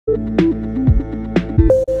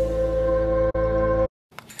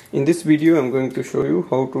In this video I'm going to show you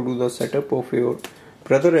how to do the setup of your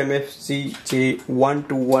Brother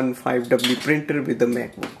MFC-J1215w printer with the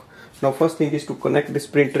MacBook. Now first thing is to connect this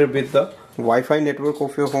printer with the Wi-Fi network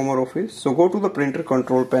of your home or office. So go to the printer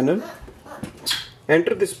control panel,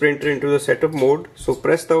 enter this printer into the setup mode. So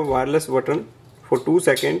press the wireless button for 2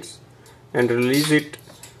 seconds and release it.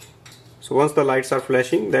 So once the lights are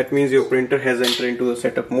flashing, that means your printer has entered into the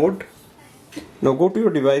setup mode. Now go to your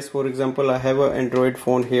device. For example, I have an Android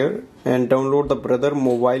phone here, and download the Brother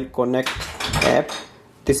Mobile Connect app.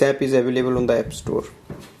 This app is available on the App Store.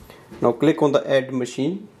 Now click on the Add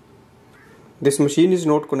Machine. This machine is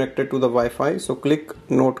not connected to the Wi-Fi, so click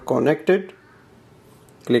Not Connected.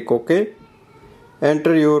 Click OK.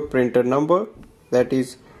 Enter your printer number, that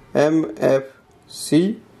is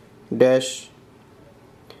MFC-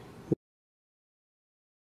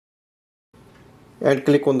 and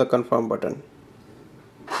click on the confirm button.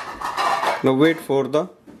 Now wait for the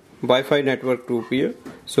Wi-Fi network to appear.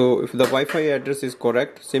 So if the Wi-Fi address is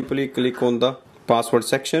correct, simply click on the password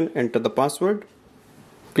section, enter the password,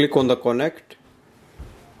 click on the connect.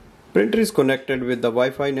 Printer is connected with the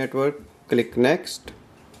Wi-Fi network, click next,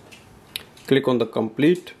 click on the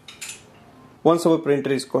complete. Once our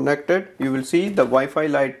printer is connected, you will see the Wi-Fi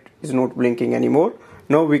light is not blinking anymore.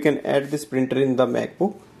 Now we can add this printer in the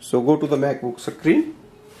MacBook. So go to the MacBook screen.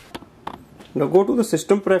 Now go to the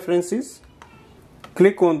system preferences.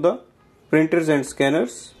 Click on the printers and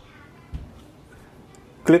scanners.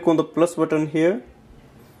 Click on the plus button here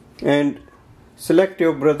and select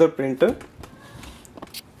your Brother printer.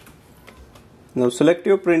 Now select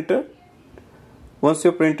your printer. Once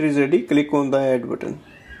your printer is ready, click on the add button.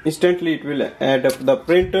 Instantly it will add up the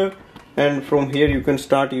printer, and from here you can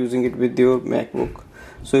start using it with your MacBook.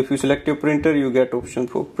 So if you select your printer, you get option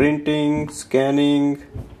for printing, scanning.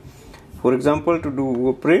 For example, to do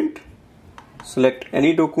a print, select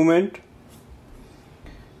any document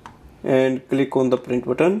and click on the print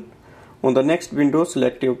button. On the next window,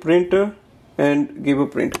 select your printer and give a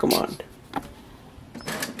print command.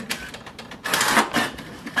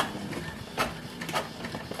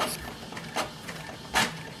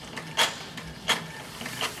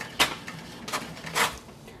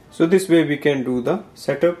 So this way we can do the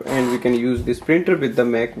setup and we can use this printer with the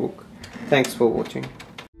MacBook. Thanks for watching.